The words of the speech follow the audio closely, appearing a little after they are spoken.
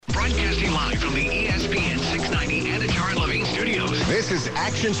Broadcasting live from the ESPN 690 Anajar Levine Studios. This is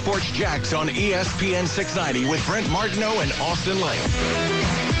Action Sports Jax on ESPN 690 with Brent Martineau and Austin Lane.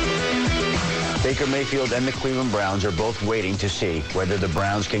 Baker Mayfield and the Cleveland Browns are both waiting to see whether the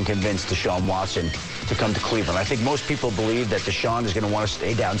Browns can convince Deshaun Watson to come to Cleveland. I think most people believe that Deshaun is going to want to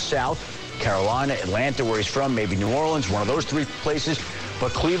stay down south, Carolina, Atlanta, where he's from, maybe New Orleans, one of those three places.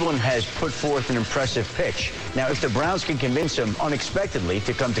 But Cleveland has put forth an impressive pitch. Now, if the Browns can convince him unexpectedly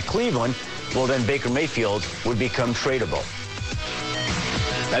to come to Cleveland, well, then Baker Mayfield would become tradable.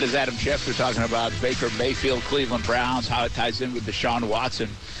 That is Adam Schefter talking about Baker Mayfield, Cleveland Browns, how it ties in with Deshaun Watson.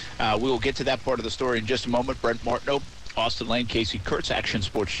 We will get to that part of the story in just a moment. Brent Martineau, Austin Lane, Casey Kurtz, Action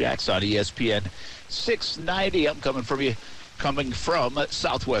Sports Jax on ESPN 690. I'm coming from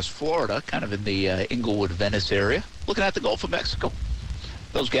Southwest Florida, kind of in the Inglewood, Venice area, looking at the Gulf of Mexico.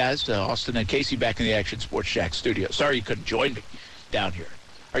 Those guys, Austin and Casey, back in the Action Sports Jax studio. Sorry you couldn't join me down here.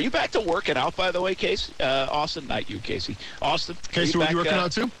 Are you back to working out, by the way, Casey? Austin, not you, Casey. Austin, Casey, were you working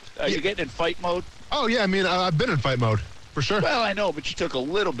out too? Are you getting in fight mode? Oh yeah, I mean I've been in fight mode for sure. Well, I know, but you took a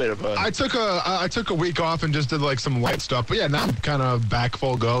little bit of a. I took a week off and just did like some light stuff. But yeah, now I'm kind of back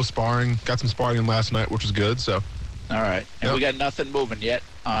full go sparring. Got some sparring in last night, which was good. So. All right, and we got nothing moving yet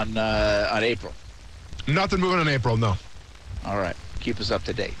on April. Nothing moving in April, no. All right. Keep us up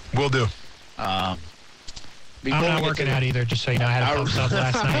to date. Will do. I'm not working out either, just so you know. I had a thumbs up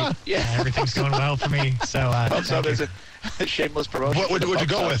last night. Yeah. Everything's going well for me. So, thumbs up is a shameless promotion. What would you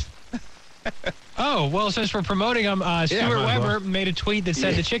go with? Oh, well, since we're promoting them, Stuart Weber made a tweet that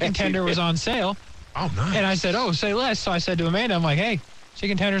said the chicken tender was on sale. Oh, nice. And I said, oh, say less. So I said to Amanda, I'm like, hey,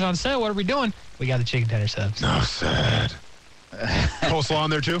 chicken tender's on sale. What are we doing? We got the chicken tender subs. No, sad. Coleslaw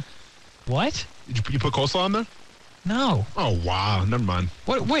on there, too? What? You put coleslaw on there? No. Oh, wow. Never mind.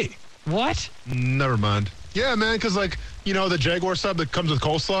 What? Wait. What? Never mind. Yeah, man, because, like, you know, the Jaguar sub that comes with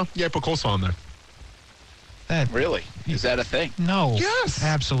coleslaw? Yeah, I put coleslaw on there. Really? Is that a thing? No. Yes.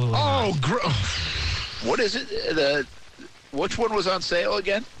 Absolutely not. What is it? Which one was on sale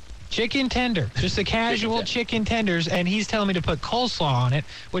again? Chicken tender. Just the casual chicken tenders, and he's telling me to put coleslaw on it,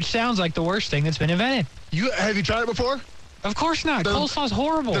 which sounds like the worst thing that's been invented. Have you tried it before? Of course not. Coleslaw's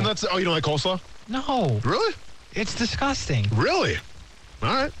horrible. Then you don't like coleslaw? No. Really? It's disgusting. Really?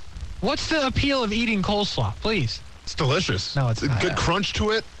 All right. What's the appeal of eating coleslaw, please? It's delicious. No, it's not. A good crunch to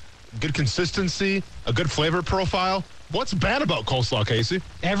it, good consistency, a good flavor profile. What's bad about coleslaw, Casey?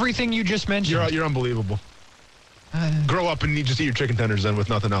 Everything you just mentioned. You're unbelievable. Grow up and you just eat your chicken tenders then with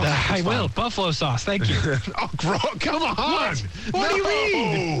nothing else. I will. Buffalo sauce. Thank you. Come on. What do you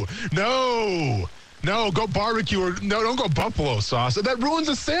mean? No, go barbecue or don't go buffalo sauce. That ruins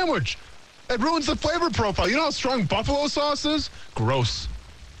a sandwich. That ruins the flavor profile. You know how strong buffalo sauce is? Gross.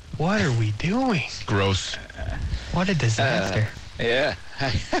 What are we doing? Gross. What a disaster. Yeah.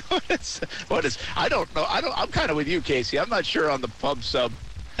 What is? I don't know. I'm kind of with you, Casey. I'm not sure on the pub sub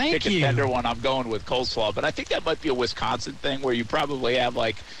chicken tender one. I'm going with coleslaw, but I think that might be a Wisconsin thing where you probably have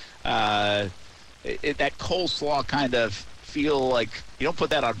like that coleslaw kind of feel like you don't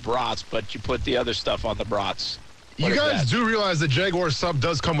put that on brats, but you put the other stuff on the brats. You guys do realize the Jaguar sub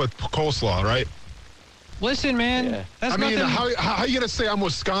does come with coleslaw, right? Listen, man. Yeah. How are you going to say I'm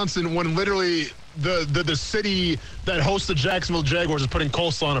Wisconsin when literally the city that hosts the Jacksonville Jaguars is putting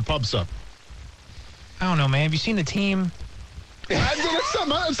coleslaw on a pub sub? I don't know, man. Have you seen the team? It's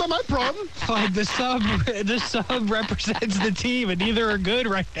not my problem. Like the sub represents the team, and neither are good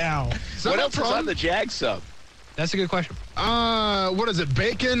right now. What else is on the Jag sub? That's a good question. What is it?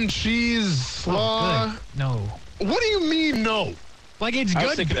 Bacon, cheese, slaw? No. What do you mean, no? Like, it's good. I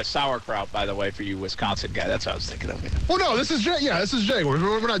was thinking of sauerkraut, by the way, for you Wisconsin guy. That's what I was thinking of. Well, no, this is Jaguar.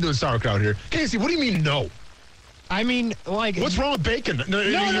 We're not doing sauerkraut here. Casey, what do you mean, no? I mean, like... What's wrong with bacon? No,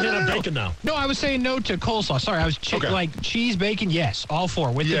 bacon now. No, I was saying no to coleslaw. Sorry, I was like cheese, bacon, yes, all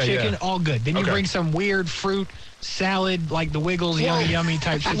four. With the chicken, all good. Then you bring some weird fruit salad, like the Wiggles yummy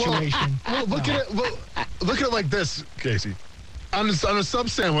type situation. Look at it like this, Casey. On a sub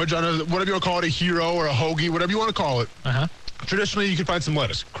sandwich, on a whatever you want to call it, a hero or a hoagie, whatever you want to call it. Traditionally, you can find some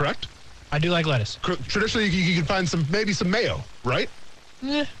lettuce, correct? I do like lettuce. Traditionally, you can find maybe some mayo, right?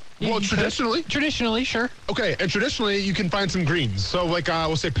 Yeah. Well, traditionally? Traditionally, sure. Okay, and traditionally, you can find some greens. So, like,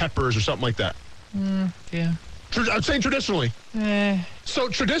 we'll say peppers or something like that. Yeah. I'm saying traditionally. So,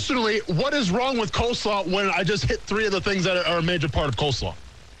 traditionally, what is wrong with coleslaw when I just hit three of the things that are a major part of coleslaw?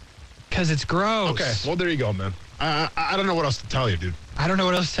 Because it's gross. Okay, well, there you go, man. I don't know what else to tell you, dude. I don't know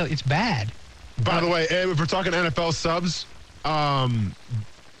what else to tell you. It's bad. By the way, if we're talking NFL subs,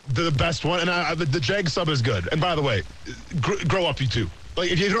 the best one, and the Jag sub is good. And by the way, grow up, you two. Like,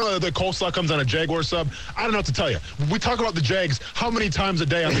 if you don't know the coleslaw comes on a Jaguar sub, I don't know what to tell you. We talk about the Jags how many times a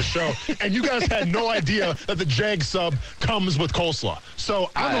day on this show, and you guys had no idea that the Jag sub comes with coleslaw. So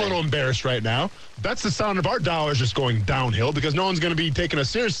I'm a little embarrassed right now. That's the sound of our dollars just going downhill because no one's going to be taking us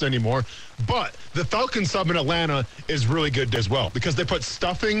seriously anymore. But the Falcon sub in Atlanta is really good as well because they put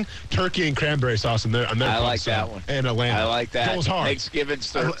stuffing, turkey, and cranberry sauce in there. I like that one. In Atlanta. I like that. Goes hard. Thanksgiving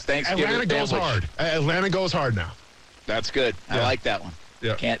Atlanta goes hard. Atlanta goes hard now. That's good. Yeah. I like that one.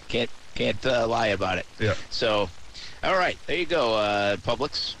 Yeah. Can't lie about it. Yeah. So, all right, there you go,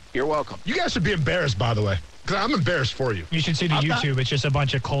 Publix. You're welcome. You guys should be embarrassed, by the way, because I'm embarraed for you. You should see the YouTube. It's just a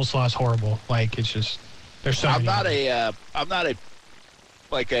bunch of coleslaw. It's horrible. Like, it's just there's so many. I'm not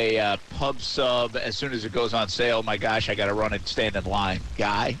a pub sub. As soon as it goes on sale, my gosh, I got to run and stand in line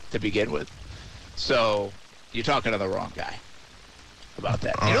guy to begin with. So you're talking to the wrong guy about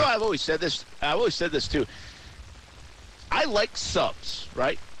that. You know, I've always said this. I've always said this too. I like subs,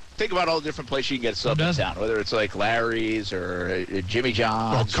 right? Think about all the different places you can get subs in town, whether it's like Larry's or Jimmy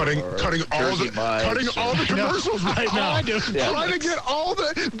John's. Cutting all the commercials right now. Trying to get all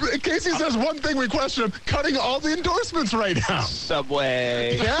the. Casey says one thing, we question him. Cutting all the endorsements right now.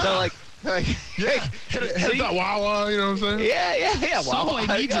 Subway. Yeah. So hit that Wawa, you know what I'm saying? Yeah. Subway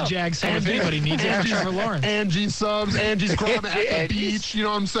needs a Jag sub if anybody needs it. Trevor Lawrence. Angie subs, Angie's Grub at the beach, you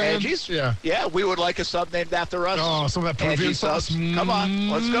know what I'm saying? Angie's? Yeah, we would like a sub named after us. Oh, some of that Peruvian sauce. Come on,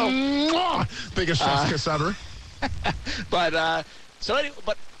 let's go. Biggest chef's kiss ever. But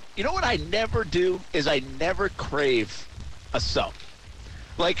you know what I never do is I never crave a sub.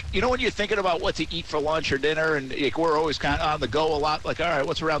 Like, you know, when you're thinking about what to eat for lunch or dinner, and like, we're always kind of on the go a lot, like, all right,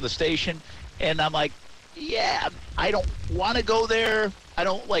 what's around the station? And I'm like, yeah, I don't want to go there. I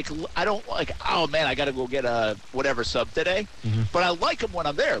don't like, oh, man, I got to go get a whatever sub today. Mm-hmm. But I like them when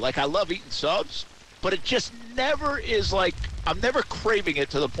I'm there. Like, I love eating subs, but it just never is like, I'm never craving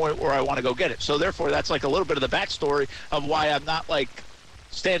it to the point where I want to go get it. So, therefore, that's like a little bit of the backstory of why I'm not, like,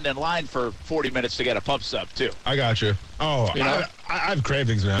 stand in line for 40 minutes to get a pub sub, too. I got you. Oh, you know? I have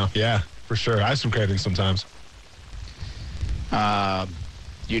cravings now. Yeah, for sure. I have some cravings sometimes.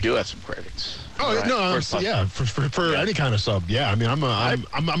 You do have some cravings. Oh, right? No, for any kind of sub. Yeah, I mean, I'm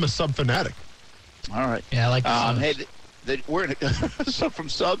a sub fanatic. All right. Yeah, I like the hey, we're going to so from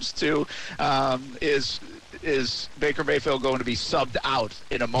subs to is Baker Mayfield going to be subbed out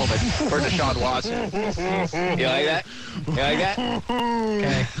in a moment for Deshaun Watson? You like that? You like that?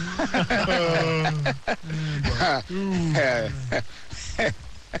 Okay.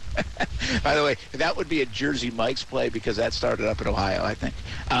 By the way, that would be a Jersey Mike's play because that started up in Ohio, I think.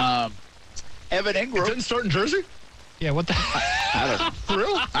 Evan Ingram. It didn't start in Jersey? Yeah, what the? I don't know. For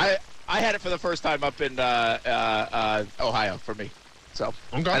real? I had it for the first time up in Ohio for me. So,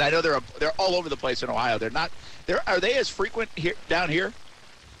 okay. And I know they're all over the place in Ohio. Are they as frequent here down here?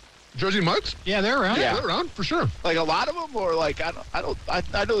 Jersey Mike's? Yeah, they're around. Yeah, they're around for sure. Like a lot of them, or like I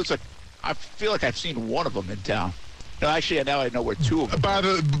know it's like I feel like I've seen one of them in town. No, actually, now I know where two of them. By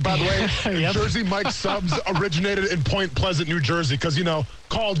the way, Jersey Mike's subs originated in Point Pleasant, New Jersey, because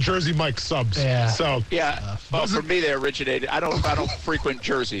called Jersey Mike's subs. Yeah. So well, for me, they originated. I don't frequent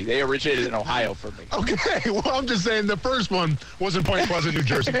Jersey. They originated in Ohio for me. Okay. Well, I'm just saying the first one was in Point Pleasant, New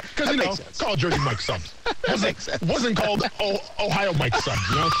Jersey, because called Jersey Mike's subs. Wasn't called Ohio Mike's subs.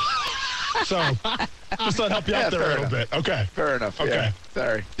 You know. So just to help you out there a little bit. Okay. Fair enough. Okay. Yeah.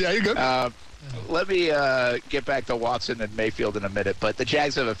 Sorry. Yeah, you're good. Let me get back to Watson and Mayfield in a minute, but the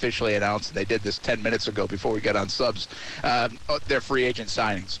Jags have officially announced, and they did this 10 minutes ago before we got on subs, their free agent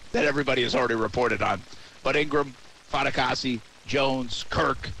signings that everybody has already reported on. But Ingram, Fatukasi, Jones,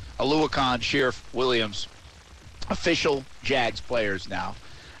 Kirk, Oluokun, Scherf, Williams, official Jags players now,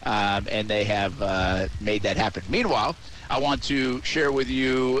 and they have made that happen. Meanwhile, I want to share with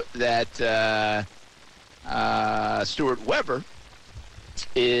you that Stuart Weber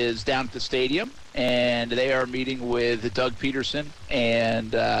is down at the stadium, and they are meeting with Doug Peterson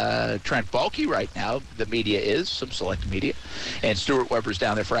and Trent Baalke right now. The media is, some select media, and Stuart Weber's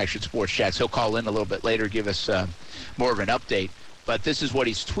down there for Action Sports Chats. He'll call in a little bit later, give us more of an update. But this is what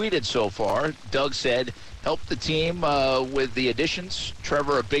he's tweeted so far. Doug said, help the team with the additions.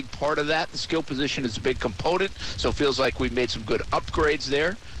 Trevor, a big part of that. The skill position is a big component, so it feels like we've made some good upgrades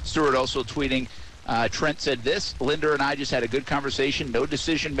there. Stuart also tweeting, Trent said this, Linder and I just had a good conversation. No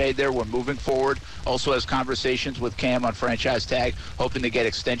decision made there. We're moving forward. Also has conversations with Cam on franchise tag, hoping to get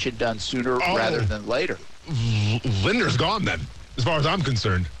extension done sooner rather than later. Linder's gone then, as far as I'm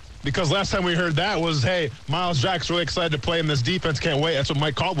concerned. Because last time we heard that was, hey, Miles Jack's really excited to play in this defense. Can't wait. That's what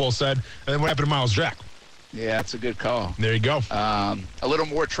Mike Caldwell said. And then what happened to Miles Jack? Yeah, that's a good call. There you go. A little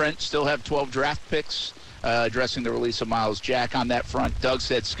more Trent. Still have 12 draft picks. addressing the release of Miles Jack on that front. Doug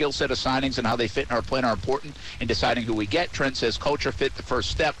said skill set of signings and how they fit in our plan are important in deciding who we get. Trent says culture fit, the first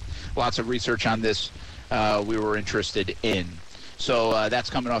step. Lots of research on this we were interested in. So that's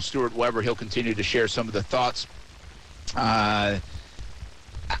coming off Stuart Weber. He'll continue to share some of the thoughts.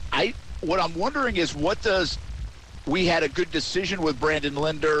 What I'm wondering is, what does we had a good decision with Brandon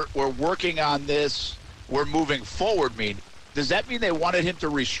Linder, we're working on this, we're moving forward mean? Does that mean they wanted him to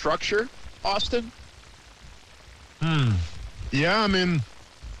restructure, Austin? Yeah, I mean,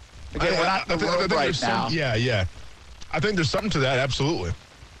 again, we're not in the road right now. Yeah. I think there's something to that, absolutely.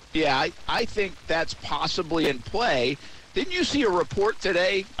 Yeah, I think that's possibly in play. Didn't you see a report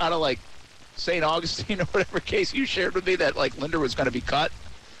today out of, like, St. Augustine or whatever case you shared with me that, like, Linder was going to be cut?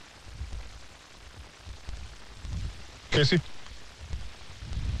 Casey?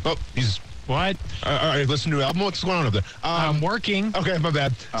 Oh, he's... What? All right, listen to the album. What's going on up there? I'm working. Okay, my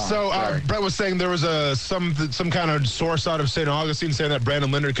bad. Oh, Brett was saying there was some kind of source out of St. Augustine saying that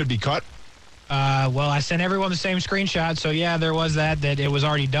Brandon Linder could be cut. Well, I sent everyone the same screenshot, so yeah, there was that it was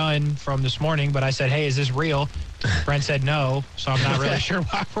already done from this morning, but I said, hey, is this real? Brent said no, so I'm not really sure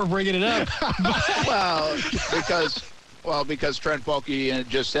why we're bringing it up. because Trent Baalke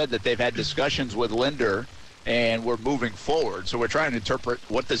just said that they've had discussions with Linder and we're moving forward. So we're trying to interpret,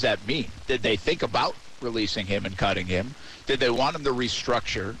 what does that mean? Did they think about releasing him and cutting him? Did they want him to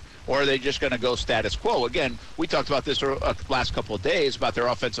restructure? Or are they just going to go status quo? Again, we talked about this last couple of days about their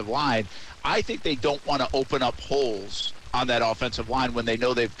offensive line. I think they don't want to open up holes on that offensive line when they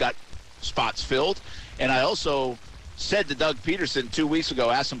know they've got spots filled. And I also said to Doug Peterson 2 weeks ago,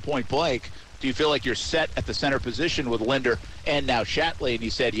 asked him point blank, do you feel like you're set at the center position with Linder and now Shatley? And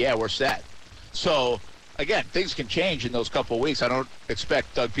he said, yeah, we're set. So, again, things can change in those couple of weeks. I don't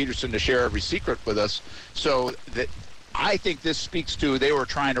expect Doug Peterson to share every secret with us. So I think this speaks to they were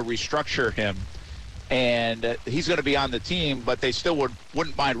trying to restructure him, and he's going to be on the team, but they still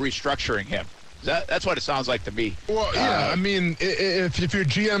wouldn't mind restructuring him. That's what it sounds like to me. Well, yeah, I mean, if your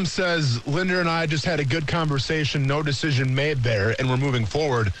GM says, Linder and I just had a good conversation, no decision made there, and we're moving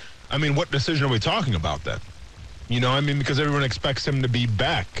forward, I mean, what decision are we talking about then? You know, I mean, because everyone expects him to be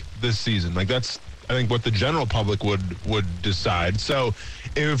back this season. Like, that's, I think, what the general public would decide. So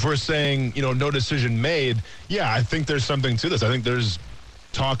if we're saying, you know, no decision made, yeah, I think there's something to this. I think there's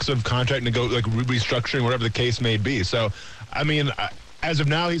talks of contract restructuring, whatever the case may be. So, I mean, as of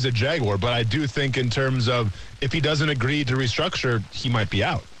now, he's a Jaguar, but I do think in terms of if he doesn't agree to restructure, he might be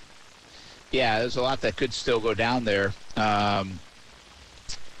out. Yeah, there's a lot that could still go down there.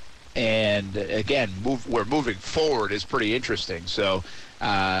 And again, we're moving forward is pretty interesting. So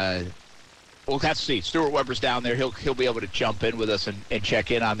we'll have to see. Stuart Weber's down there. He'll be able to jump in with us and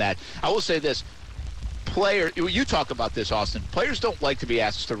check in on that. I will say this. You talk about this, Austin. Players don't like to be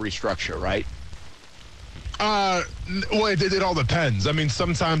asked to restructure, right? Well, it all depends. I mean,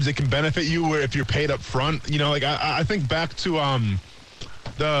 sometimes it can benefit you where if you're paid up front. You know, like I think back to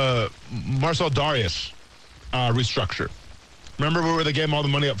the Marcel Darius restructure. Remember where they gave him all the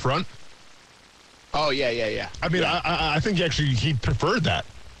money up front? Oh, yeah. I mean, yeah. I think he preferred that.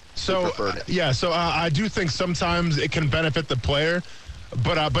 So, so I do think sometimes it can benefit the player.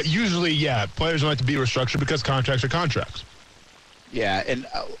 But usually, yeah, players don't like to be restructured because contracts are contracts. Yeah, and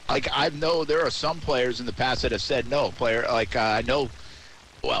I know there are some players in the past that have said no. I know,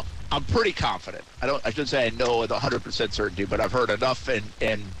 well, I'm pretty confident. I shouldn't say I know with 100% certainty, but I've heard enough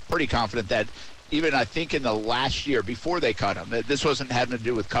and pretty confident that even I think in the last year before they cut him, this wasn't having to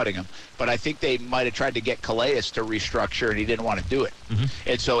do with cutting him, but I think they might have tried to get Calais to restructure and he didn't want to do it. Mm-hmm.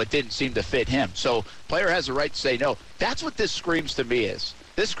 And so it didn't seem to fit him. So player has the right to say no. That's what this screams to me is.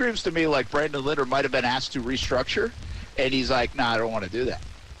 This screams to me like Brandon Linder might have been asked to restructure and he's like, nah, I don't want to do that.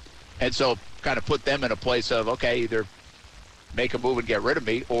 And so kind of put them in a place of, okay, either make a move and get rid of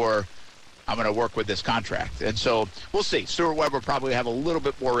me or I'm going to work with this contract. And so we'll see. Stuart Weber probably have a little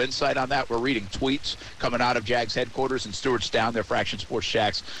bit more insight on that. We're reading tweets coming out of Jags headquarters, and Stuart's down there for Action Sports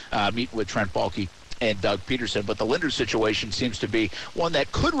Jax, meeting with Trent Baalke and Doug Peterson. But the Linder situation seems to be one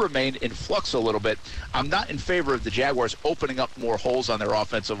that could remain in flux a little bit. I'm not in favor of the Jaguars opening up more holes on their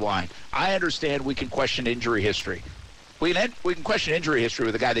offensive line. I understand we can question injury history. We can question injury history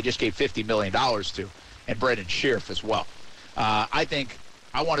with a guy they just gave $50 million to, and Brandon Scherff as well. I think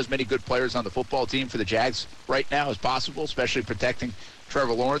I want as many good players on the football team for the Jags right now as possible, especially protecting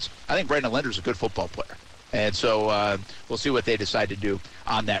Trevor Lawrence. I think Brandon Linder's a good football player. And so we'll see what they decide to do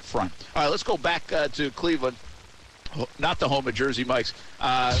on that front. All right, let's go back to Cleveland, not the home of Jersey Mike's,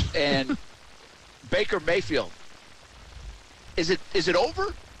 and Baker Mayfield. Is it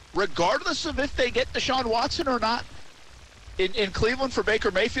over, regardless of if they get Deshaun Watson or not, in Cleveland for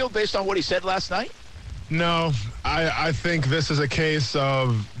Baker Mayfield based on what he said last night? No, I think this is a case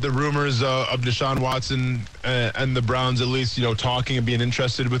of the rumors of Deshaun Watson and the Browns, at least, talking and being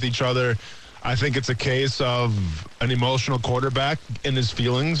interested with each other. I think it's a case of an emotional quarterback in his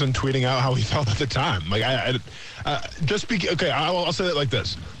feelings and tweeting out how he felt at the time. Like, I'll say it like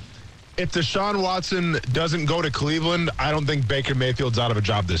this. If Deshaun Watson doesn't go to Cleveland, I don't think Baker Mayfield's out of a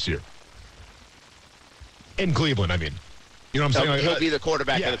job this year. In Cleveland, I mean. You know what I'm saying? He'll be the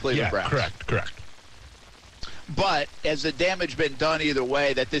quarterback of the Cleveland Browns. Correct. But has the damage been done either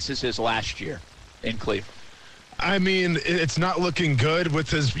way that this is his last year in Cleveland? I mean, it's not looking good with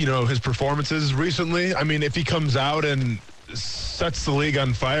his performances recently. I mean, if he comes out and sets the league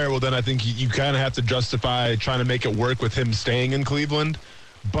on fire, well, then I think you kind of have to justify trying to make it work with him staying in Cleveland.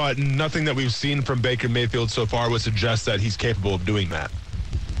 But nothing that we've seen from Baker Mayfield so far would suggest that he's capable of doing that.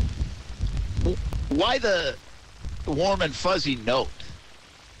 Why the warm and fuzzy note?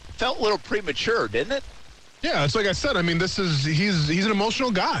 Felt a little premature, didn't it? Yeah, it's like I said. I mean, he's an emotional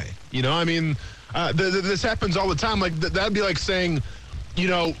guy. I mean, this happens all the time. Like that'd be like saying,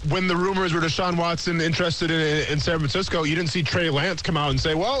 when the rumors were Deshaun Watson interested in San Francisco, you didn't see Trey Lance come out and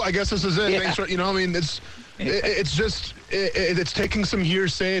say, "Well, I guess this is it." Yeah. Thanks for, I mean, it's just it's taking some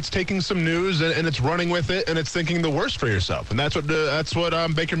hearsay, it's taking some news, and it's running with it, and it's thinking the worst for yourself, and that's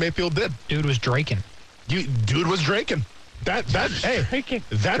what Baker Mayfield did. Dude was draking. Dude was draking. That's a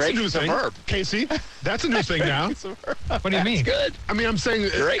new thing, verb. Casey. That's a new thing now. What do you mean? Good. I mean, I'm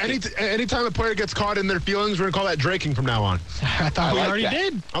saying anytime a player gets caught in their feelings, we're gonna call that draking from now on. I thought we already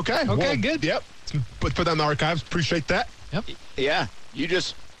did. Okay, good. Yep. Put that in the archives. Appreciate that. Yep. Yeah.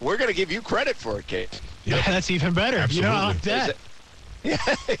 We're gonna give you credit for it, Kate. Yep. Yeah, that's even better. Absolutely. I like that. Yeah,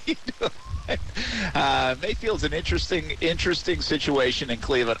 you do. Mayfield's an interesting situation in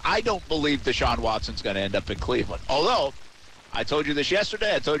Cleveland. I don't believe Deshaun Watson's going to end up in Cleveland. Although, I told you this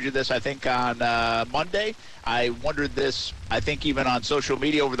yesterday. I told you this, I think, on Monday. I wondered this, I think, even on social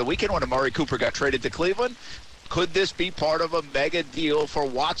media over the weekend when Amari Cooper got traded to Cleveland. Could this be part of a mega deal for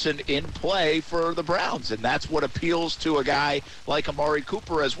Watson in play for the Browns? And that's what appeals to a guy like Amari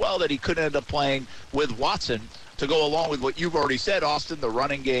Cooper as well, that he could end up playing with Watson to go along with what you've already said, Austin, the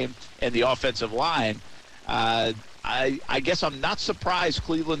running game and the offensive line. I guess I'm not surprised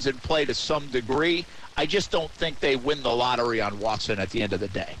Cleveland's in play to some degree. I just don't think they win the lottery on Watson at the end of the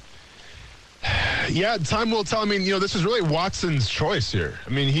day. Yeah, time will tell. I mean, this is really Watson's choice here. I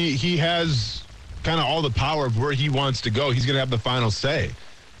mean, he has kind of all the power of where he wants to go. He's going to have the final say.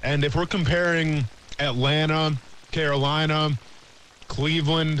 And if we're comparing Atlanta, Carolina,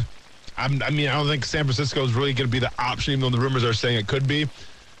 Cleveland, I don't think San Francisco is really going to be the option, even though the rumors are saying it could be.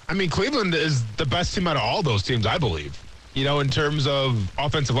 I mean, Cleveland is the best team out of all those teams, I believe. In terms of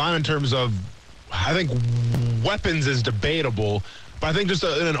offensive line, in terms of, I think weapons is debatable, but I think just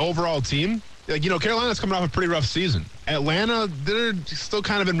in an overall team, Carolina's coming off a pretty rough season. Atlanta, they're still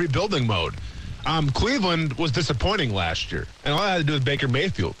kind of in rebuilding mode. Cleveland was disappointing last year, and all that had to do with Baker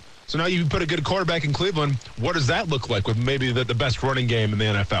Mayfield. So now you put a good quarterback in Cleveland. What does that look like with maybe the best running game in the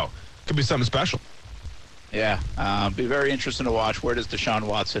NFL? Could be something special. Yeah, be very interesting to watch. Where does Deshaun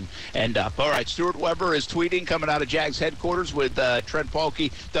Watson end up? All right, Stuart Weber is tweeting coming out of Jags headquarters with Trent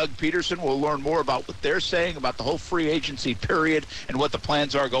Baalke, Doug Peterson. We'll learn more about what they're saying about the whole free agency period and what the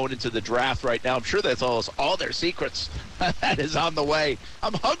plans are going into the draft right now. I'm sure they told us all their secrets. That is on the way.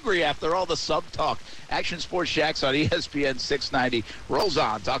 I'm hungry after all the sub-talk. Action Sports Jax on ESPN 690 rolls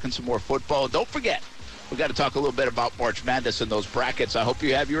on, talking some more football. Don't forget, we got to talk a little bit about March Madness and those brackets. I hope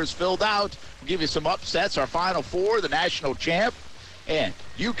you have yours filled out. We'll give you some upsets, our Final Four, the national champ. And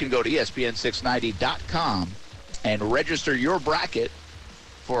you can go to ESPN690.com and register your bracket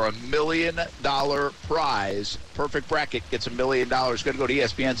for $1 million prize. Perfect bracket gets $1 million. Go to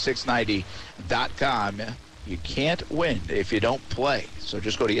ESPN690.com. You can't win if you don't play. So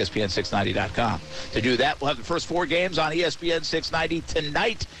just go to ESPN690.com. To do that, we'll have the first 4 games on ESPN 690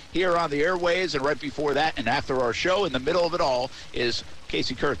 tonight here on the airways. And right before that and after our show, in the middle of it all, is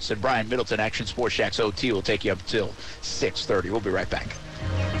Casey Kurtz and Brian Middleton. Action Sports Jax OT will take you up until 6:30. We'll be right back.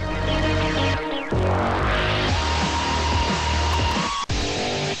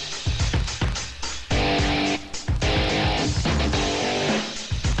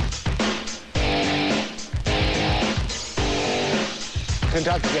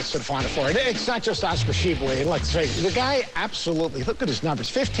 Kentucky gets to the Final Four. It's not just Oscar Tshiebwe. Like, the guy absolutely, look at his numbers,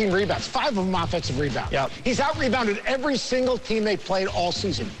 15 rebounds, 5 of them offensive rebounds. Yep. He's out-rebounded every single team they played all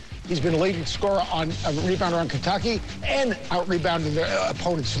season. He's been leading scorer on rebounder on Kentucky and out-rebounding their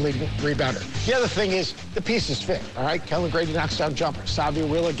opponent's leading rebounder. The other thing is the pieces fit, all right? Kellen Grady knocks down jumper. Savio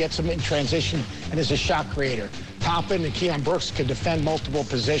Wheeler gets him in transition and is a shot creator. Toppin and Keon Brooks can defend multiple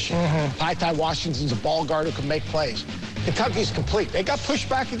positions. Ty Washington's a ball guard who can make plays. Kentucky's complete. They got pushed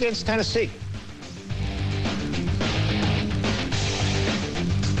back against Tennessee.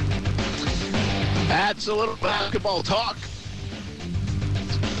 That's a little basketball talk.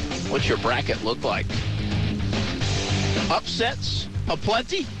 What's your bracket look like? Upsets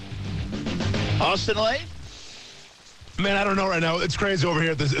aplenty? Austin Lane? Man, I don't know right now. It's crazy over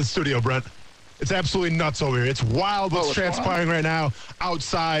here at the studio, Brent. It's absolutely nuts over here. It's wild what's transpiring right now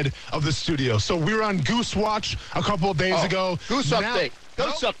outside of the studio. So we were on Goose Watch a couple of days ago. Goose update.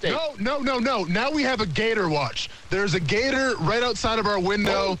 Goose update. No. Now we have a gator watch. There's a gator right outside of our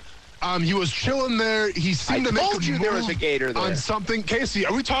window. He was chilling there. He seemed to make a move there was a gator there. On something. Casey,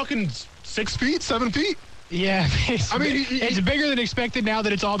 are we talking 6 feet, 7 feet? Yeah. It's bigger than expected now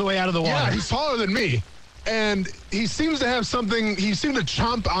that it's all the way out of the water. Yeah, he's taller than me. And he seems to have something. He seemed to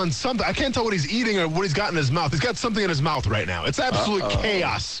chomp on something. I can't tell what he's eating or what he's got in his mouth. He's got something in his mouth right now. It's absolute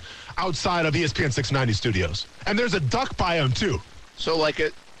chaos outside of ESPN 690 studios. And there's a duck by him, too. So, like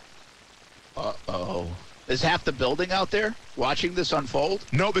it... Is half the building out there watching this unfold?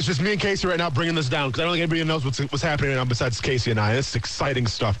 Nope, it's just me and Casey right now bringing this down because I don't think anybody knows what's happening right now besides Casey and I. It's exciting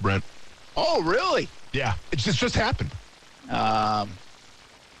stuff, Brent. Oh, really? Yeah, it's just happened. Wow.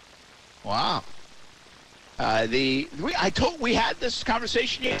 We had this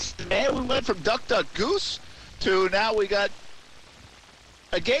conversation yesterday. We went from duck, duck, goose to now we got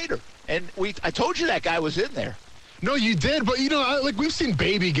a gator. And I told you that guy was in there. No, you did, but we've seen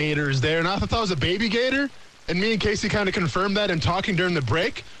baby gators there, and I thought that was a baby gator. And me and Casey kind of confirmed that in talking during the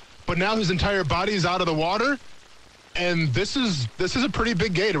break. But now his entire body is out of the water, and this is a pretty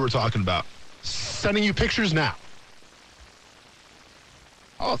big gator we're talking about. Sending you pictures now.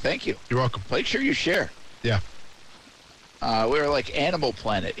 Oh, thank you. You're welcome. Make sure you share. Yeah. We're like Animal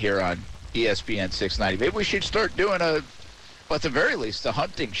Planet here on ESPN 690. Maybe we should start doing at the very least, a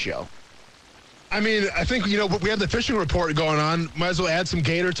hunting show. I mean, I think, we have the fishing report going on. Might as well add some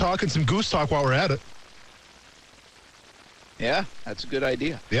gator talk and some goose talk while we're at it. Yeah, that's a good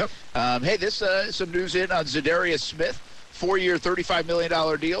idea. Yep. Hey, this some news in on Zadarius Smith. 4-year, $35 million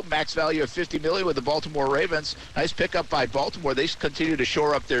deal, max value of $50 million with the Baltimore Ravens. Nice pickup by Baltimore. They continue to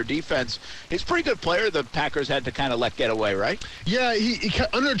shore up their defense. He's a pretty good player. The Packers had to kind of let get away, right? Yeah, he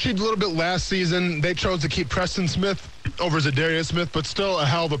underachieved a little bit last season. They chose to keep Preston Smith over Zadarius Smith, but still a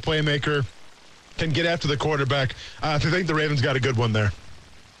hell of a playmaker. Can get after the quarterback. I think the Ravens got a good one there.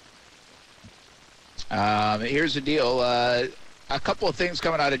 Here's the deal. A couple of things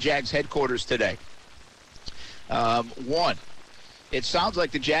coming out of Jags headquarters today. One, it sounds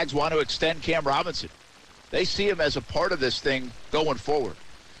like the Jags want to extend Cam Robinson. They see him as a part of this thing going forward.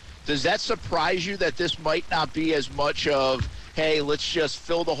 Does that surprise you that this might not be as much of, hey, let's just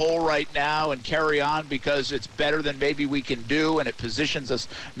fill the hole right now and carry on because it's better than maybe we can do and it positions us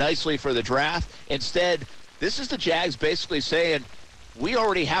nicely for the draft? Instead, this is the Jags basically saying, we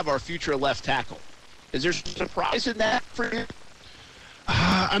already have our future left tackle. Is there surprise in that for you?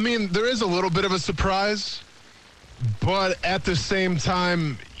 I mean, there is a little bit of a surprise. But at the same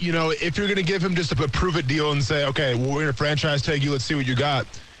time, if you're going to give him just a prove-it deal and say, okay, well, we're going to franchise tag you, let's see what you got.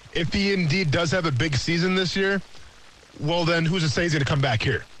 If he indeed does have a big season this year, well, then who's to say he's going to come back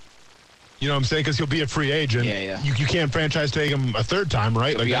here? You know what I'm saying? Because he'll be a free agent. Yeah. You can't franchise tag him a third time,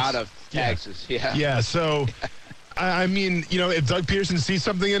 right? He'll be out of taxes, yeah. Yeah, so, I mean, if Doug Peterson sees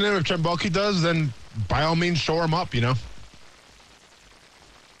something in him, if Trent Baalke does, then by all means, shore him up,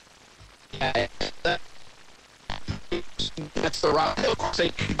 That's the route. Of course, they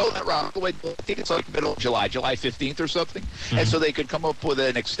can go that route. I think it's like middle of July 15th or something. Mm-hmm. And so they could come up with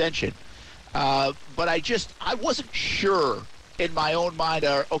an extension. But I wasn't sure in my own mind,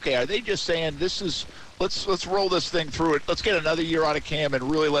 are they just saying let's roll this thing through it. Let's get another year out of Cam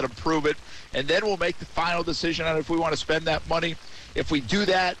and really let him prove it. And then we'll make the final decision on if we want to spend that money. If we do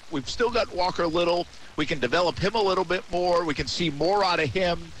that, we've still got Walker Little. We can develop him a little bit more. We can see more out of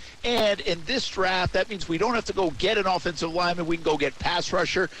him. And in this draft, that means we don't have to go get an offensive lineman. We can go get pass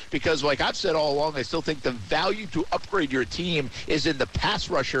rusher because, like I've said all along, I still think the value to upgrade your team is in the pass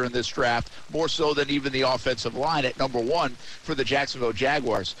rusher in this draft, more so than even the offensive line at number one for the Jacksonville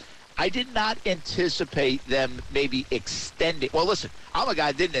Jaguars. I did not anticipate them maybe extending. Well, listen, I'm a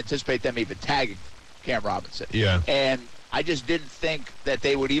guy that didn't anticipate them even tagging Cam Robinson. Yeah. And I just didn't think that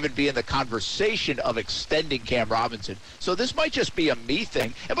they would even be in the conversation of extending Cam Robinson. So this might just be a me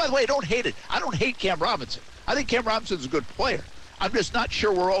thing. And by the way, I don't hate it. I don't hate Cam Robinson. I think Cam Robinson's a good player. I'm just not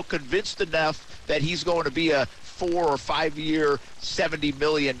sure we're all convinced enough that he's going to be a 4 or 5 year, $70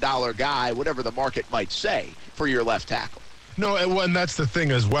 million guy, whatever the market might say, for your left tackle. No, and that's the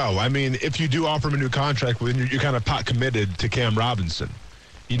thing as well. I mean, if you do offer him a new contract, then you're kind of pot committed to Cam Robinson,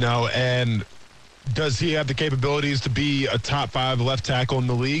 and does he have the capabilities to be a top 5 left tackle in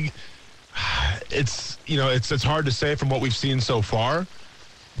the league? It's hard to say from what we've seen so far,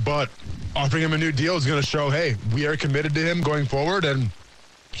 but offering him a new deal is going to show, hey, we are committed to him going forward, and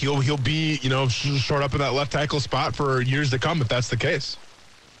he'll be, short up in that left tackle spot for years to come if that's the case.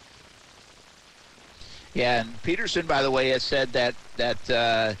 Yeah, and Peterson, by the way, has said that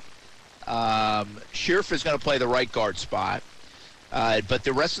Scherf is going to play the right guard spot, but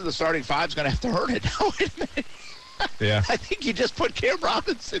the rest of the starting 5 is going to have to earn it. Wait a minute. Yeah. I think you just put Cam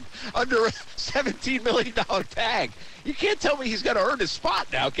Robinson under a $17 million tag. You can't tell me he's going to earn his spot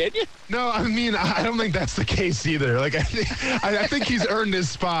now, can you? No, I mean, I don't think that's the case either. Like, I think he's earned his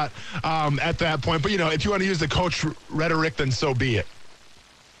spot at that point. But, if you want to use the coach rhetoric, then so be it.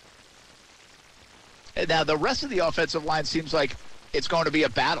 And now the rest of the offensive line seems like it's going to be a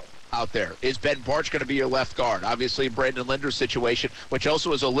battle out there. Is Ben Barch going to be your left guard? Obviously, Brandon Linder's situation, which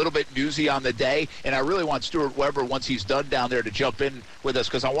also is a little bit newsy on the day. And I really want Stuart Weber, once he's done down there, to jump in with us,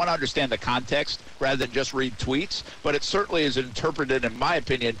 because I want to understand the context rather than just read tweets. But it certainly is interpreted, in my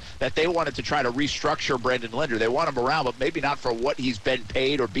opinion, that they wanted to try to restructure Brandon Linder. They want him around, but maybe not for what he's been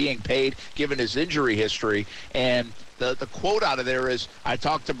paid or being paid, given his injury history. And the quote out of there is, I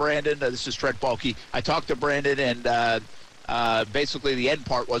talked to Brandon. This is Trent Baalke. I talked to Brandon, and basically the end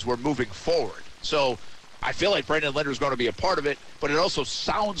part was we're moving forward. So I feel like Brandon Linder is going to be a part of it, but it also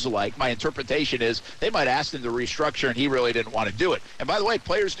sounds like, my interpretation is, they might ask him to restructure and he really didn't want to do it. And by the way,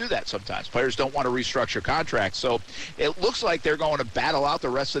 players do that sometimes. Players don't want to restructure contracts. So it looks like they're going to battle out the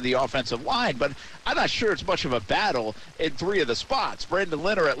rest of the offensive line, but I'm not sure it's much of a battle in 3 of the spots. Brandon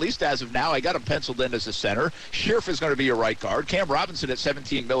Linder, at least as of now, I got him penciled in as a center. Scherf is going to be your right guard. Cam Robinson at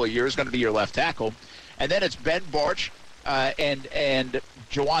 $17 million a year is going to be your left tackle. And then it's Ben Barch and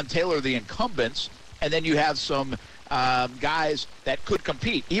Jawaan Taylor, the incumbents. And then you have some guys that could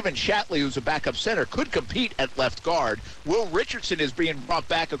compete. Even Shatley, who's a backup center, could compete at left guard. Will Richardson is being brought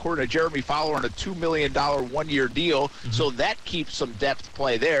back, according to Jeremy Fowler, on a $2 million one-year deal. Mm-hmm. So that keeps some depth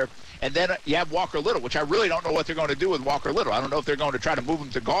play there. And then you have Walker Little, which I really don't know what they're going to do with Walker Little. I don't know if they're going to try to move him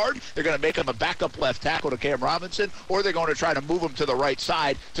to guard, they're going to make him a backup left tackle to Cam Robinson, or they're going to try to move him to the right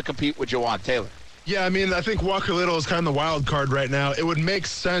side to compete with Jawaan Taylor. Yeah, I mean, I think Walker Little is kind of the wild card right now. It would make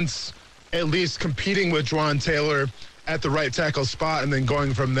sense at least competing with Jawaan Taylor at the right tackle spot and then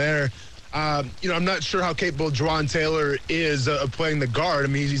going from there. I'm not sure how capable Jawaan Taylor is of playing the guard. I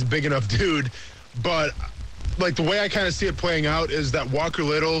mean, he's a big enough dude. But, like, the way I kind of see it playing out is that Walker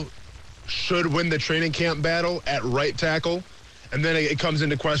Little should win the training camp battle at right tackle. And then it comes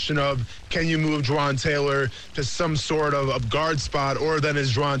into question of, can you move Jawaan Taylor to some sort of guard spot, or then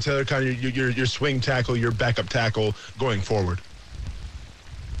is Jawaan Taylor kind of your swing tackle, your backup tackle going forward?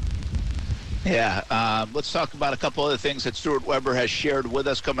 Yeah, let's talk about a couple other things that Stuart Weber has shared with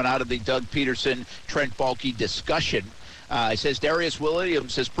us coming out of the Doug Peterson, Trent Baalke discussion. He says Darius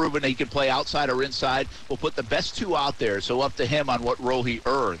Williams has proven he can play outside or inside. We'll put the best 2 out there, so up to him on what role he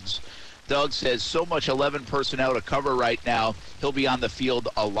earns. Doug says so much 11 personnel to cover right now, he'll be on the field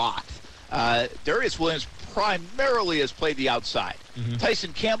a lot. Darius Williams primarily has played the outside. Mm-hmm.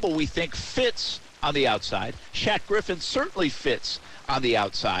 Tyson Campbell, we think, fits on the outside. Shaq Griffin certainly fits on the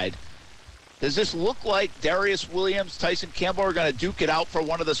outside. Does this look like Darius Williams, Tyson Campbell are going to duke it out for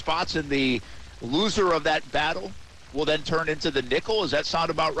one of the spots, and the loser of that battle will then turn into the nickel? Does that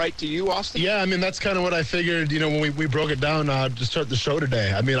sound about right to you, Austin? Yeah, I mean, that's kind of what I figured, when we broke it down to start the show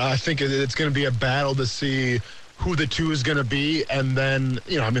today. I mean, I think it's going to be a battle to see who the 2 is going to be, and then,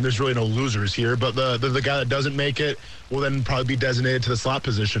 there's really no losers here, but the guy that doesn't make it will then probably be designated to the slot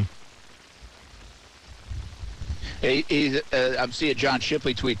position. I'm seeing John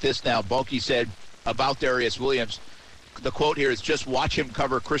Shipley tweet this now. Baalke said about Darius Williams, the quote here is, just watch him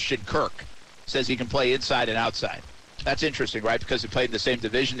cover Christian Kirk. Says he can play inside and outside. That's interesting, right? Because he played in the same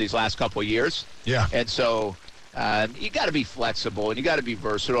division these last couple of years. Yeah. And so you got to be flexible and you got to be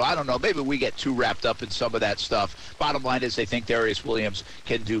versatile. I don't know. Maybe we get too wrapped up in some of that stuff. Bottom line is they think Darius Williams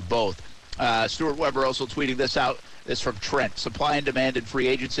can do both. Stuart Weber also tweeting this out. This from Trent. Supply and demand in free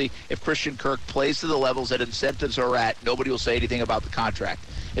agency. If Christian Kirk plays to the levels that incentives are at, nobody will say anything about the contract.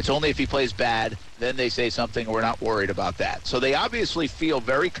 It's only if he plays bad, then they say something. We're not worried about that. So they obviously feel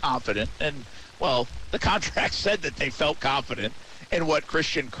very confident. And, well, the contract said that they felt confident in what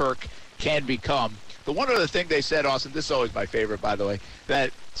Christian Kirk can become. The one other thing they said, Austin, this is always my favorite, by the way,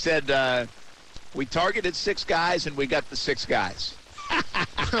 that said We targeted 6 guys, and we got the 6 guys.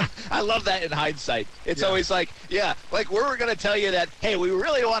 I love that in hindsight. It's always like, like we were going to tell you that, hey, we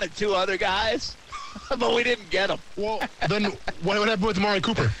really wanted 2 other guys, but we didn't get them. Well, then what happened with Amari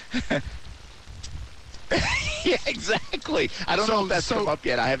Cooper? Yeah, exactly. I don't know if that's come up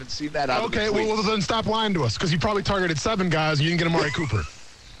yet. I haven't seen that out of the tweets. Okay, well, then stop lying to us, because you probably targeted 7 guys and you didn't get Amari Cooper.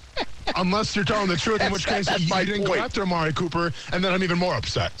 Unless you're telling the truth, in which case you didn't go after Amari Cooper, and then I'm even more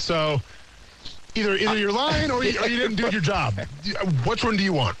upset. So either you're lying or you didn't do your job. Which one do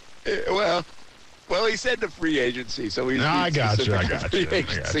you want? Well, he said the free agency, so he's I got you.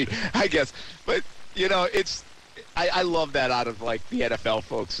 I guess. But, I love that out of, like, the NFL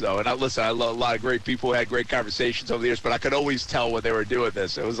folks, though. And I love a lot of great people who had great conversations over the years, but I could always tell when they were doing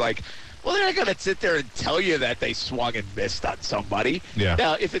this. It was like, well, they're not going to sit there and tell you that they swung and missed on somebody. Yeah.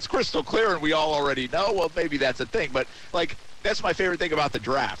 Now, if it's crystal clear and we all already know, well, maybe that's a thing. But, like, that's my favorite thing about the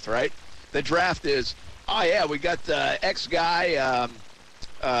draft, right? The draft is, we got X guy,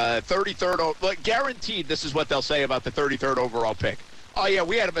 33rd. Like, guaranteed this is what they'll say about the 33rd overall pick. Oh, yeah,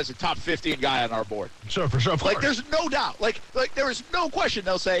 we had him as a top 15 guy on our board. Sure, for sure. Like, there's no doubt. Like there is no question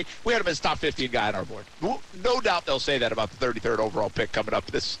they'll say we had him as a top 15 guy on our board. No doubt they'll say that about the 33rd overall pick coming up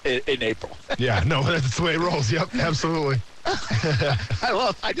in April. Yeah, no, that's the way it rolls. Yep, absolutely.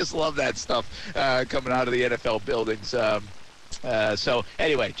 I just love that stuff coming out of the NFL buildings. So,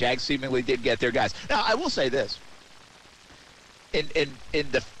 anyway, Jags seemingly did get their guys. Now, I will say this. In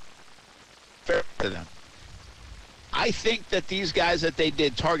the fair to them, I think that these guys that they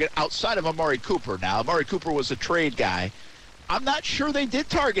did target outside of Amari Cooper now, Amari Cooper was a trade guy. I'm not sure they did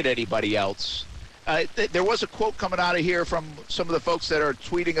target anybody else. There was a quote coming out of here from some of the folks that are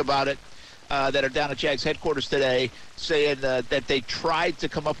tweeting about it that are down at Jags headquarters today saying that they tried to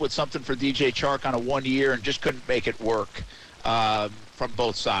come up with something for DJ Chark on a 1 year and just couldn't make it work from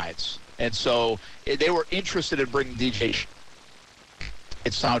both sides. And so they were interested in bringing DJ,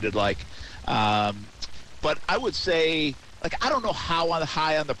 it sounded like. But I would say, like, I don't know how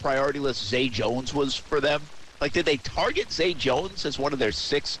high on the priority list Zay Jones was for them. Like, did they target Zay Jones as one of their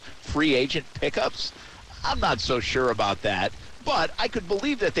 6 free agent pickups? I'm not so sure about that. But I could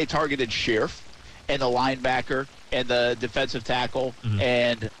believe that they targeted Scherf and the linebacker and the defensive tackle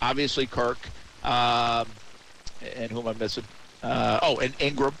and obviously Kirk. And who am I missing? And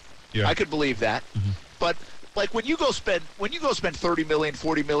Ingram. Yeah. I could believe that. But like when you go spend $30 million,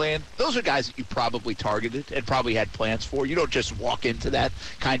 $40 million, those are guys that you probably targeted and probably had plans for. You don't just walk into that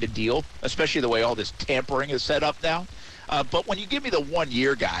kind of deal, especially the way all this tampering is set up now. But when you give me the 1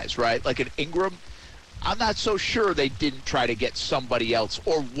 year guys, right, like an Ingram, I'm not so sure they didn't try to get somebody else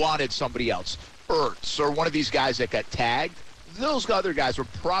or wanted somebody else. Ertz or one of these guys that got tagged. Those other guys were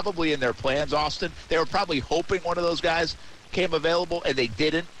probably in their plans, Austin. They were probably hoping one of those guys came available, and they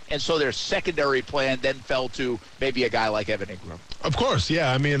didn't. And so their secondary plan then fell to maybe a guy like Evan Ingram. Of course,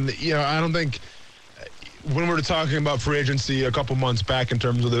 yeah. I mean, I don't think when we were talking about free agency a couple months back in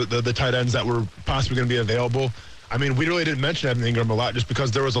terms of the tight ends that were possibly going to be available, I mean, we really didn't mention Evan Ingram a lot just because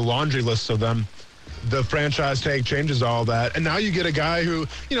there was a laundry list of them. The franchise tag changes all that. And now you get a guy who,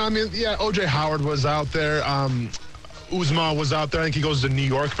 O.J. Howard was out there. Uzma was out there. I think he goes to New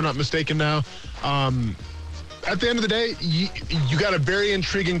York, if I'm not mistaken now. At the end of the day, you got a very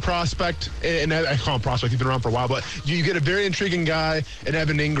intriguing prospect, and I call him prospect, he's been around for a while, but you get a very intriguing guy in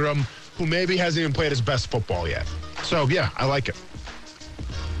Evan Ingram who maybe hasn't even played his best football yet. So, yeah, I like it.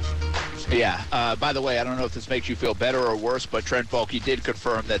 Yeah. By the way, I don't know if this makes you feel better or worse, but Trent Baalke did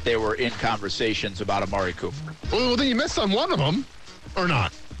confirm that they were in conversations about Amari Cooper. Well, then you missed on one of them, or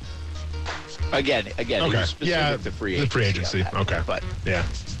not? Again, okay. He was specific to free agency. The free agency, okay. But yeah.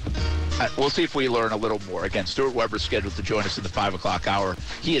 We'll see if we learn a little more. Again, Stuart Weber's scheduled to join us in the 5 o'clock hour.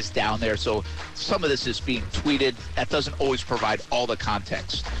 He is down there, so some of this is being tweeted. That doesn't always provide all the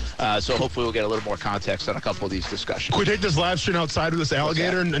context. So hopefully we'll get a little more context on a couple of these discussions. Can we take this live stream outside with this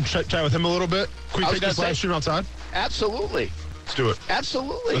alligator and chat with him a little bit? Can we take this live stream outside? Absolutely. Let's do it.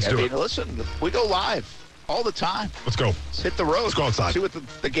 Absolutely. Let's do it. Listen, we go live all the time. Let's go. Let's hit the road. Let's go outside. See what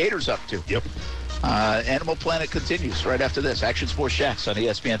the Gator's up to. Yep. Animal Planet continues right after this. Action Sports Jax on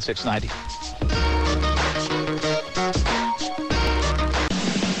ESPN 690.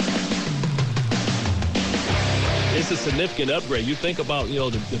 It's a significant upgrade. You think about,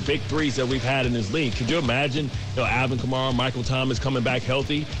 the big threes that we've had in this league. Could you imagine, Alvin Kamara, Michael Thomas coming back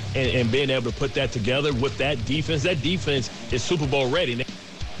healthy and being able to put that together with that defense? That defense is Super Bowl ready.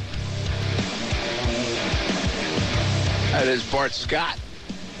 That is Bart Scott.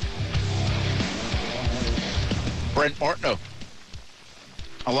 Brent Martineau,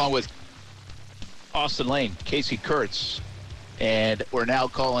 along with Austin Lane, Casey Kurtz, and we're now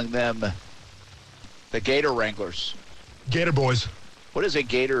calling them The Gator Wranglers. Gator Boys. What is a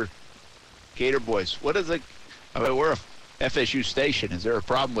Gator Boys? What is it? I mean, we're a FSU station. Is there a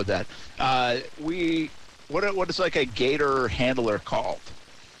problem with that? What is like a Gator handler called?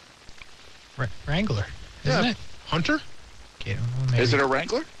 Wrangler, isn't it? Hunter? Gator, maybe. Is it a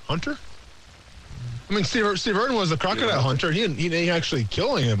Wrangler? Hunter? I mean, Steve Irwin was the crocodile hunter. He didn't actually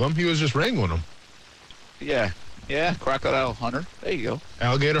kill any of them. He was just wrangling them. Yeah, crocodile hunter. There you go.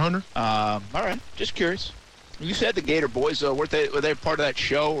 Alligator hunter? All right, just curious. You said the Gator Boys, though. Were they part of that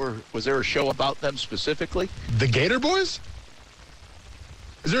show, or was there a show about them specifically? The Gator Boys?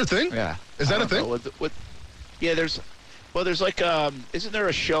 Is there a thing? Yeah. Is that a thing? Yeah, there's like, isn't there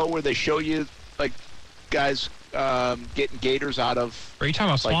a show where they show you, like, guys getting gators out of, Are you talking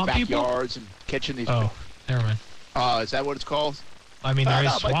about like, swamp people? backyards and catching these? Oh, never mind. Is that what it's called? I mean, there is no,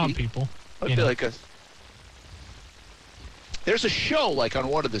 it might swamp be. people. It'd be like there's a show like on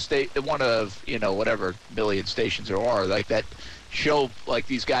one of whatever million stations there are, like that show, like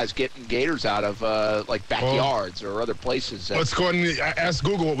these guys getting gators out of like backyards or other places. Let's go ahead and ask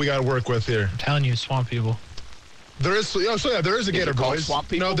Google what we got to work with here. I'm telling you, swamp people. There is, there is a Gator it called Boys. Swamp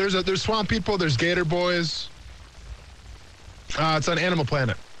People? No, there's Swamp People. There's Gator Boys. It's on Animal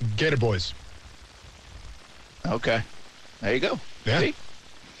Planet. Gator Boys. Okay, there you go. Yeah. See?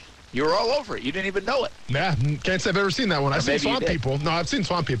 You were all over it. You didn't even know it. Yeah, can't say I've ever seen that one. I've seen maybe you Swamp did. People. No, I've seen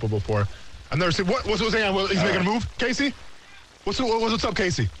Swamp People before. I've never seen. What's hang on? He's making a move, Casey. What's up,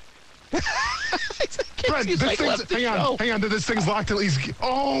 Casey? Brent, He's like left the show. hang on. This thing's locked.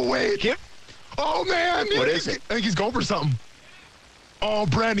 Oh wait. Oh man. What is it? I think he's going for something. Oh,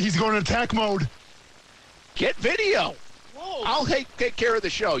 Brent, he's going in attack mode. Get video. Whoa. I'll take care of the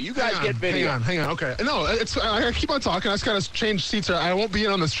show. You guys get video. Hang on. Okay. No, I keep on talking. I just gotta change seats. I won't be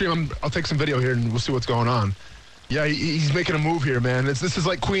in on the stream. I'll take some video here and we'll see what's going on. Yeah, he's making a move here, man. This is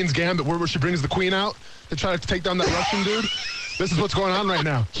like Queen's Gambit, where she brings the queen out to try to take down that Russian dude. This is what's going on right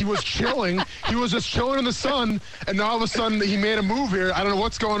now. He was chilling. He was just chilling in the sun, and now all of a sudden he made a move here. I don't know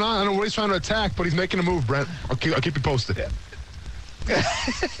what's going on. I don't know what he's trying to attack, but he's making a move, Brent. I'll keep you posted.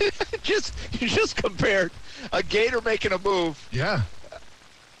 You just compared a gator making a move Yeah.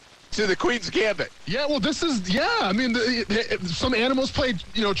 to the Queen's Gambit. Yeah, well, this is, I mean, some animals play,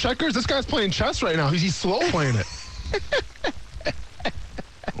 checkers. This guy's playing chess right now. He's slow playing it.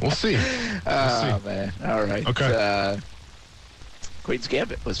 We'll see. Oh, man. All right. Okay. Queen's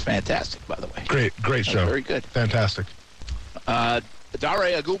Gambit was fantastic, by the way. Great show. Very good. Fantastic. Dare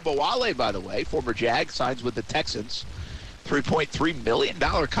Agumbawale, by the way, former Jag, signs with the Texans. $3.3 million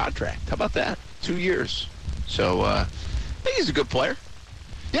contract. How about that? 2 years. So, I think he's a good player.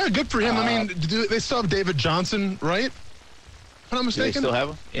 Yeah, good for him. I mean, they still have David Johnson, right? If I'm not Do they mistaken. still have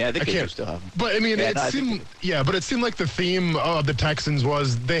him? Yeah, I think they do still have him. But I mean, Yeah, it seemed like the theme of the Texans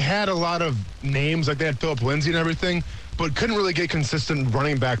was they had a lot of names, like they had Philip Lindsay and everything, but couldn't really get consistent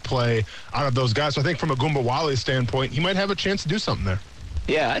running back play out of those guys. So I think from a Agumbawale standpoint, he might have a chance to do something there.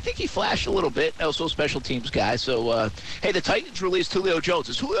 Yeah, I think he flashed a little bit. Also, special teams guy. So, hey, the Titans released Julio Jones.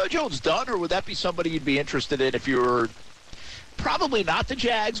 Is Julio Jones done, or would that be somebody you'd be interested in if you were probably not the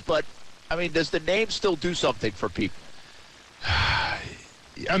Jags? But I mean, does the name still do something for people?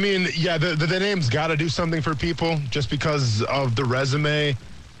 I mean, yeah, the name's got to do something for people just because of the resume.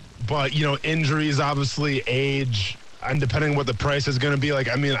 But, injuries, obviously, age, and depending on what the price is going to be. Like,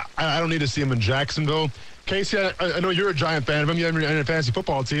 I mean, I don't need to see him in Jacksonville. Casey, I know you're a giant fan of him. You have a fantasy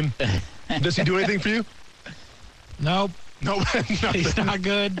football team. Does he do anything for you? Nope. No, He's not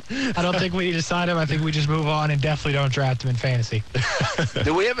good. I don't think we need to sign him. I think we just move on and definitely don't draft him in fantasy.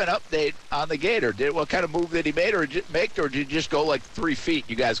 Do we have an update on the Gator? What kind of move did he make, or did you just go like 3 feet?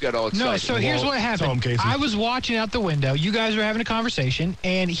 You guys got all excited. No, so here's what happened. I was watching out the window. You guys were having a conversation,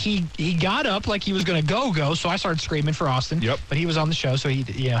 and he got up like he was going to go. So I started screaming for Austin. Yep. But he was on the show, so he,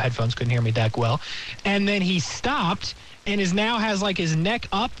 headphones couldn't hear me that well. And then he stopped and now has like his neck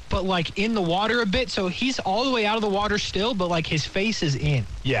up, but like in the water a bit. So he's all the way out of the water still, but like his face is in.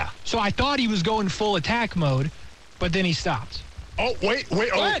 Yeah. So I thought he was going full attack mode, but then he stopped. Oh, wait.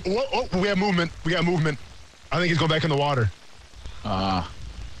 Oh, we have movement. I think he's going back in the water.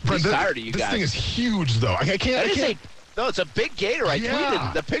 He's tired of you this guys. This thing is huge, though. I can't. No, it's a big gator. I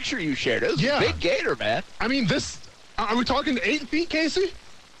tweeted the picture you shared. It was a big gator, man. I mean, are we talking 8 feet, Casey?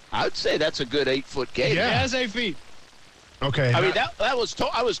 I would say that's a good 8-foot gator. Yeah, it has 8 feet. Okay. I mean, I was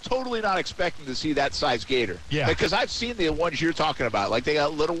totally not expecting to see that size gator. Yeah. Because I've seen the ones you're talking about. Like, they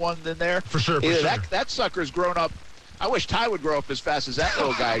got little ones in there. For sure. That sucker's grown up. I wish Ty would grow up as fast as that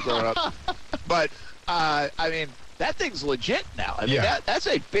little guy grown up. But, I mean, that thing's legit now. I mean, that's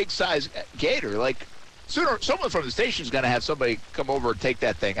a big size gator. Like, sooner someone from the station is going to have somebody come over and take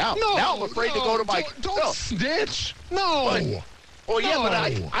that thing out. No, now I'm afraid to go to my. Don't snitch. No. But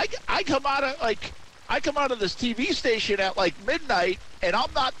I come out of this TV station at like midnight, and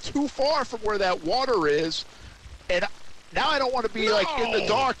I'm not too far from where that water is, and now I don't want to be like in the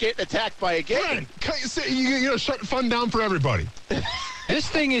dark getting attacked by a gator. You shut fun down for everybody. This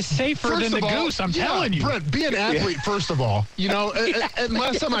thing is safer than the goose, I'm telling you. Brent, be an athlete, first of all. And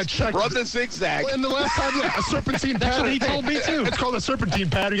last time I checked. Run the zigzag. And the last time, a serpentine pattern. That's what he told me, too. It's called a serpentine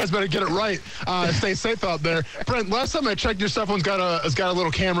pattern. You guys better get it right. Stay safe out there. Brent, last time I checked, your cell phone's got a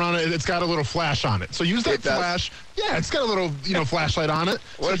little camera on it. It's got a little flash on it. So use that flash. Yeah, it's got a little, flashlight on it.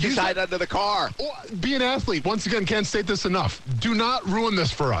 What if you hide under the car? Be an athlete. Once again, can't state this enough. Do not ruin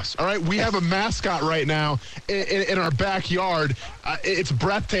this for us, all right? We have a mascot right now in our backyard. It's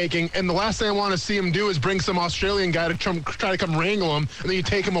breathtaking, and the last thing I want to see him do is bring some Australian guy to try to come wrangle him, and then you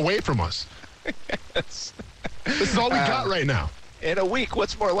take him away from us. This is all we got right now. In a week,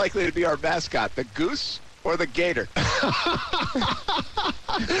 what's more likely to be our mascot, the goose or the gator?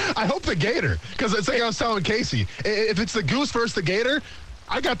 I hope the gator, because it's like I was telling Casey, if it's the goose versus the gator,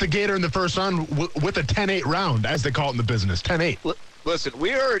 I got the gator in the first round with a 10-8 round, as they call it in the business, 10-8. Listen,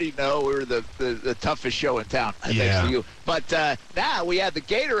 we already know we're the toughest show in town, thanks to you. But now we have the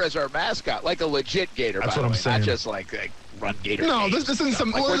gator as our mascot, like a legit gator. That's by what the I'm way, saying. Not just like run gator. No, games. this isn't some.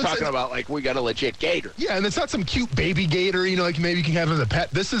 Like we're talking about like we got a legit gator. Yeah, and it's not some cute baby gator, like maybe you can have as a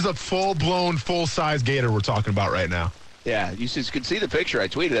pet. This is a full-blown, full-size gator we're talking about right now. Yeah, you can see the picture. I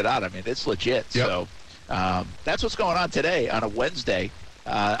tweeted it out. I mean, it's legit. Yep. So that's what's going on today on a Wednesday.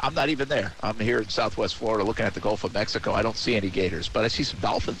 I'm not even there. I'm here in Southwest Florida looking at the Gulf of Mexico. I don't see any gators, but I see some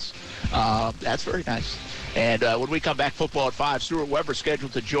dolphins. That's very nice. And when we come back, football at 5, Stuart Weber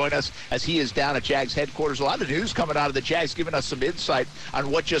scheduled to join us as he is down at Jags headquarters. A lot of news coming out of the Jags, giving us some insight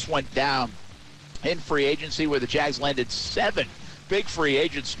on what just went down in free agency, where the Jags landed 7 big free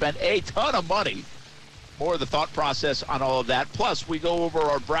agents, spent a ton of money. More of the thought process on all of that. Plus, we go over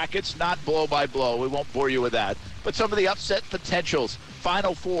our brackets, not blow by blow. We won't bore you with that. But some of the upset potentials.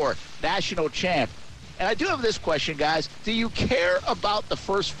 Final Four, national champ. And I do have this question, guys. Do you care about the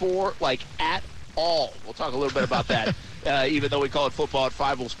first 4, at all? We'll talk a little bit about that. Even though we call it football at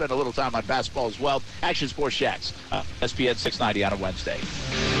 5, we'll spend a little time on basketball as well. Action Sports Shacks, ESPN 690 on a Wednesday.